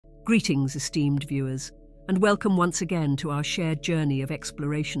Greetings, esteemed viewers, and welcome once again to our shared journey of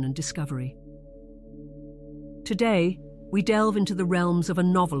exploration and discovery. Today, we delve into the realms of a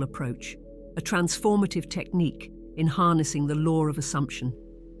novel approach, a transformative technique in harnessing the law of assumption.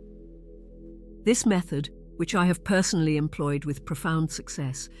 This method, which I have personally employed with profound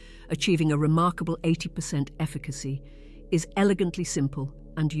success, achieving a remarkable 80% efficacy, is elegantly simple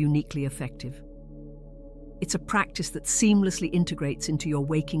and uniquely effective. It's a practice that seamlessly integrates into your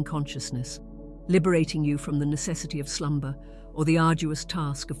waking consciousness, liberating you from the necessity of slumber or the arduous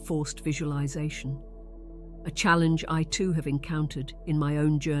task of forced visualization. A challenge I too have encountered in my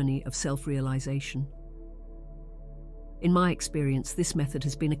own journey of self-realization. In my experience, this method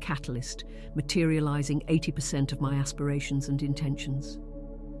has been a catalyst, materializing 80% of my aspirations and intentions.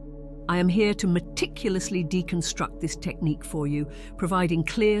 I am here to meticulously deconstruct this technique for you, providing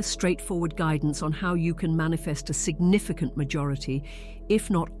clear, straightforward guidance on how you can manifest a significant majority, if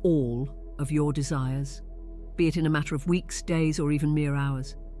not all, of your desires, be it in a matter of weeks, days, or even mere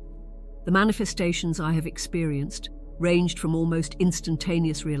hours. The manifestations I have experienced ranged from almost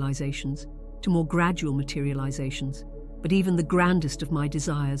instantaneous realizations to more gradual materializations, but even the grandest of my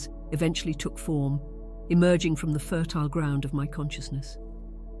desires eventually took form, emerging from the fertile ground of my consciousness.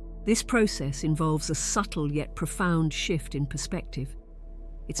 This process involves a subtle yet profound shift in perspective.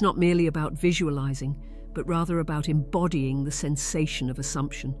 It's not merely about visualizing, but rather about embodying the sensation of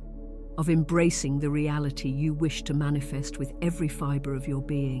assumption, of embracing the reality you wish to manifest with every fiber of your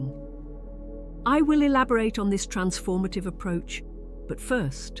being. I will elaborate on this transformative approach, but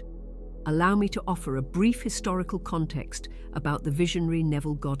first, allow me to offer a brief historical context about the visionary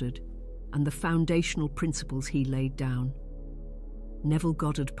Neville Goddard and the foundational principles he laid down. Neville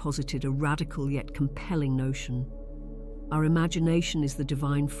Goddard posited a radical yet compelling notion. Our imagination is the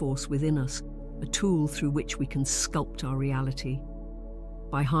divine force within us, a tool through which we can sculpt our reality.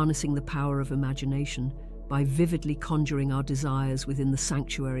 By harnessing the power of imagination, by vividly conjuring our desires within the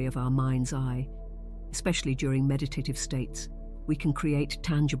sanctuary of our mind's eye, especially during meditative states, we can create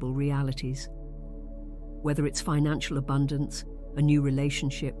tangible realities. Whether it's financial abundance, a new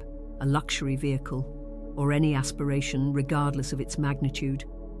relationship, a luxury vehicle, or any aspiration regardless of its magnitude,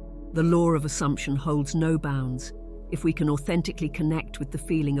 the law of assumption holds no bounds if we can authentically connect with the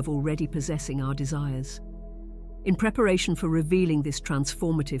feeling of already possessing our desires. In preparation for revealing this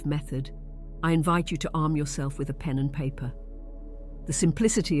transformative method, I invite you to arm yourself with a pen and paper. The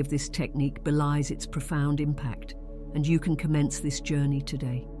simplicity of this technique belies its profound impact, and you can commence this journey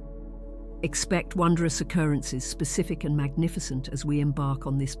today. Expect wondrous occurrences, specific and magnificent, as we embark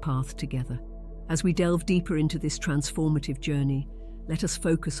on this path together. As we delve deeper into this transformative journey, let us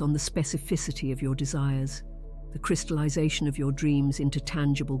focus on the specificity of your desires, the crystallization of your dreams into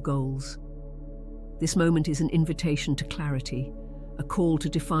tangible goals. This moment is an invitation to clarity, a call to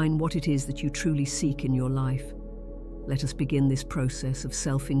define what it is that you truly seek in your life. Let us begin this process of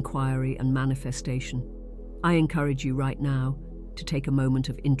self-inquiry and manifestation. I encourage you right now to take a moment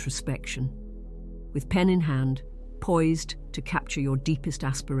of introspection. With pen in hand, poised to capture your deepest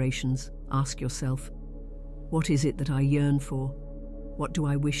aspirations, ask yourself, what is it that I yearn for? What do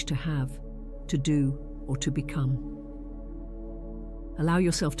I wish to have, to do, or to become? Allow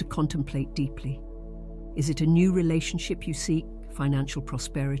yourself to contemplate deeply. Is it a new relationship you seek, financial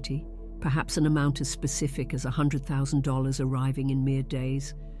prosperity, perhaps an amount as specific as $100,000 arriving in mere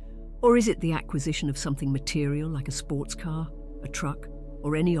days? Or is it the acquisition of something material like a sports car, a truck,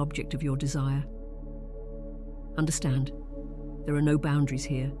 or any object of your desire? Understand, there are no boundaries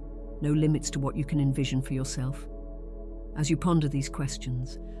here, no limits to what you can envision for yourself. As you ponder these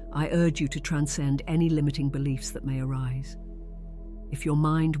questions, I urge you to transcend any limiting beliefs that may arise. If your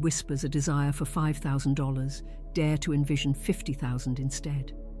mind whispers a desire for $5,000, dare to envision $50,000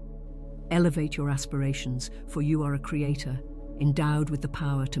 instead. Elevate your aspirations, for you are a creator, endowed with the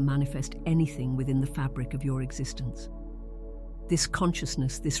power to manifest anything within the fabric of your existence. This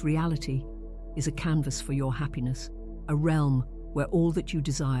consciousness, this reality, is a canvas for your happiness, a realm where all that you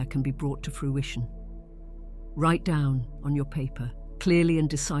desire can be brought to fruition. Write down on your paper, clearly and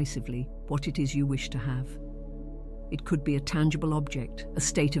decisively, what it is you wish to have. It could be a tangible object, a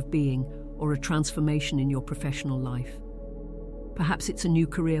state of being, or a transformation in your professional life. Perhaps it's a new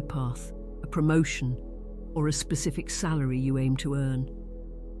career path, a promotion, or a specific salary you aim to earn.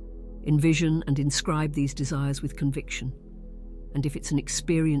 Envision and inscribe these desires with conviction. And if it's an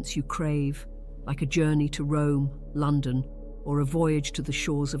experience you crave, like a journey to Rome, London, or a voyage to the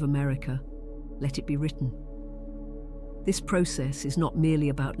shores of America, let it be written. This process is not merely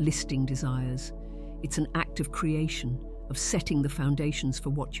about listing desires. It's an act of creation, of setting the foundations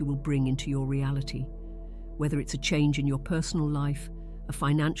for what you will bring into your reality, whether it's a change in your personal life, a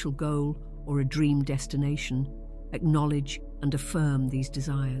financial goal, or a dream destination, acknowledge and affirm these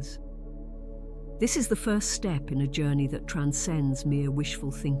desires. This is the first step in a journey that transcends mere wishful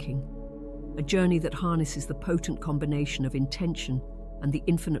thinking, a journey that harnesses the potent combination of intention and the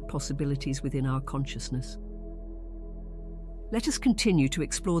infinite possibilities within our consciousness. Let us continue to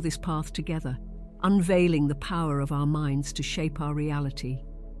explore this path together, unveiling the power of our minds to shape our reality.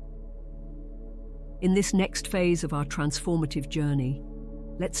 In this next phase of our transformative journey,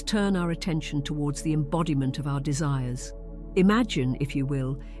 let's turn our attention towards the embodiment of our desires. Imagine, if you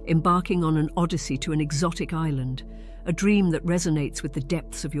will, embarking on an odyssey to an exotic island, a dream that resonates with the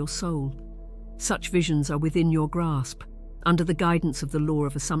depths of your soul. Such visions are within your grasp, under the guidance of the law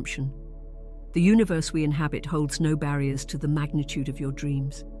of assumption. The universe we inhabit holds no barriers to the magnitude of your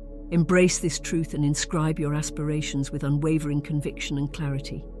dreams. Embrace this truth and inscribe your aspirations with unwavering conviction and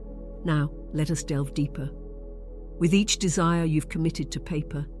clarity. Now, let us delve deeper. With each desire you've committed to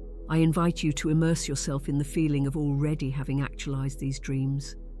paper, I invite you to immerse yourself in the feeling of already having actualized these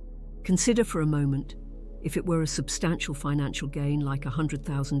dreams. Consider for a moment, if it were a substantial financial gain like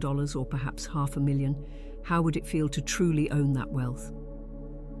 $100,000 or perhaps $500,000, how would it feel to truly own that wealth?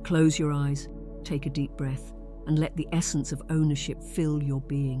 Close your eyes, take a deep breath, and let the essence of ownership fill your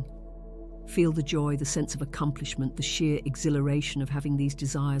being. Feel the joy, the sense of accomplishment, the sheer exhilaration of having these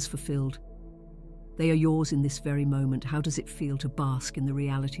desires fulfilled. They are yours in this very moment. How does it feel to bask in the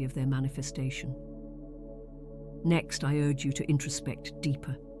reality of their manifestation? Next, I urge you to introspect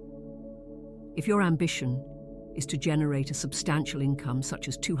deeper. If your ambition is to generate a substantial income such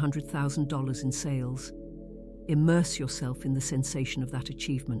as $200,000 in sales, immerse yourself in the sensation of that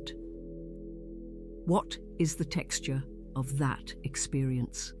achievement. What is the texture of that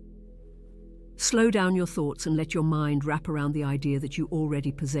experience? Slow down your thoughts and let your mind wrap around the idea that you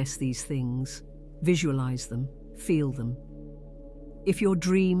already possess these things. Visualize them, feel them. If your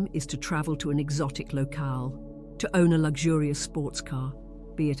dream is to travel to an exotic locale, to own a luxurious sports car,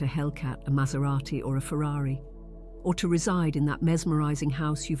 be it a Hellcat, a Maserati, or a Ferrari, or to reside in that mesmerizing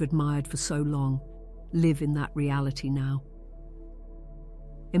house you've admired for so long, live in that reality now.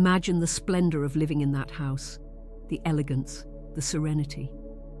 Imagine the splendor of living in that house, the elegance, the serenity.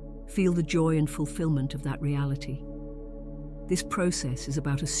 Feel the joy and fulfillment of that reality. This process is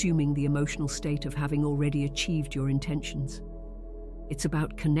about assuming the emotional state of having already achieved your intentions. It's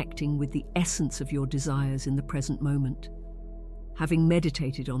about connecting with the essence of your desires in the present moment. Having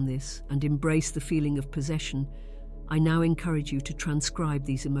meditated on this and embraced the feeling of possession, I now encourage you to transcribe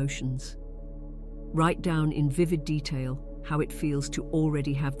these emotions. Write down in vivid detail how it feels to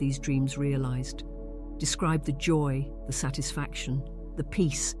already have these dreams realized. Describe the joy, the satisfaction, the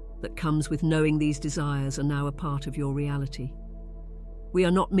peace that comes with knowing these desires are now a part of your reality. We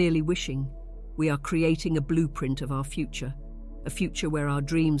are not merely wishing, we are creating a blueprint of our future, a future where our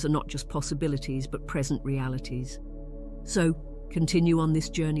dreams are not just possibilities but present realities. So, continue on this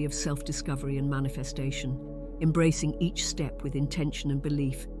journey of self-discovery and manifestation, embracing each step with intention and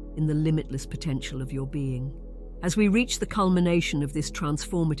belief in the limitless potential of your being. As we reach the culmination of this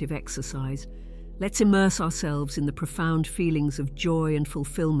transformative exercise, let's immerse ourselves in the profound feelings of joy and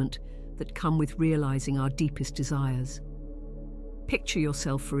fulfillment that come with realizing our deepest desires. Picture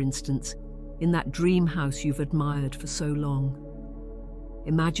yourself, for instance, in that dream house you've admired for so long.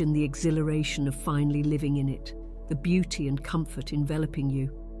 Imagine the exhilaration of finally living in it, the beauty and comfort enveloping you.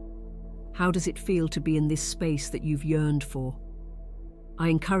 How does it feel to be in this space that you've yearned for? I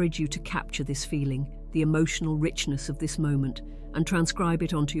encourage you to capture this feeling, the emotional richness of this moment, and transcribe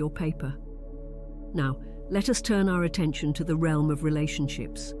it onto your paper. Now, let us turn our attention to the realm of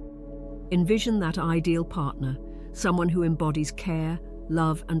relationships. Envision that ideal partner, someone who embodies care,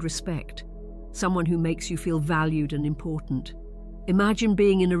 love, and respect, someone who makes you feel valued and important. Imagine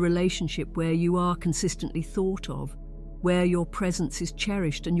being in a relationship where you are consistently thought of, where your presence is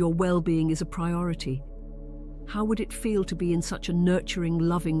cherished and your well-being is a priority. How would it feel to be in such a nurturing,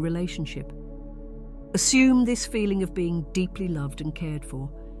 loving relationship? Assume this feeling of being deeply loved and cared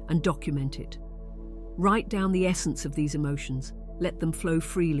for, and document it. Write down the essence of these emotions. Let them flow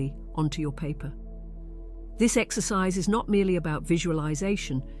freely onto your paper. This exercise is not merely about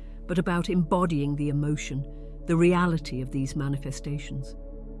visualization, but about embodying the emotion, the reality of these manifestations.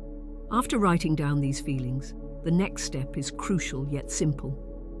 After writing down these feelings, the next step is crucial yet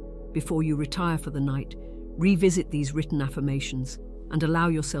simple. Before you retire for the night, revisit these written affirmations and allow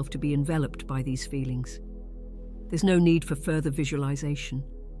yourself to be enveloped by these feelings. There's no need for further visualization.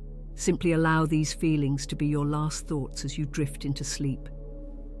 Simply allow these feelings to be your last thoughts as you drift into sleep.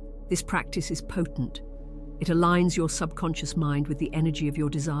 This practice is potent. It aligns your subconscious mind with the energy of your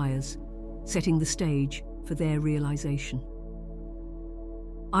desires, setting the stage for their realization.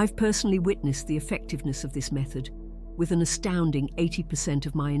 I've personally witnessed the effectiveness of this method, with an astounding 80%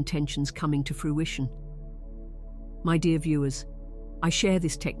 of my intentions coming to fruition. My dear viewers, I share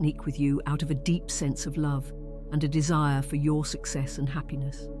this technique with you out of a deep sense of love and a desire for your success and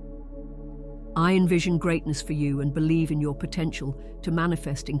happiness. I envision greatness for you and believe in your potential to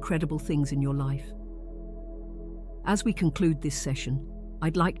manifest incredible things in your life. As we conclude this session,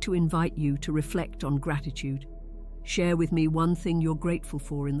 I'd like to invite you to reflect on gratitude. Share with me one thing you're grateful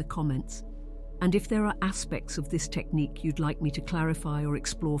for in the comments. And if there are aspects of this technique you'd like me to clarify or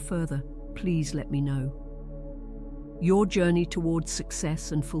explore further, please let me know. Your journey towards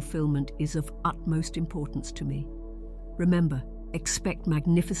success and fulfillment is of utmost importance to me. Remember, expect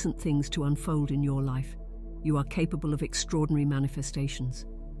magnificent things to unfold in your life. You are capable of extraordinary manifestations.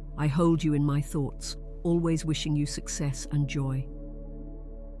 I hold you in my thoughts, always wishing you success and joy.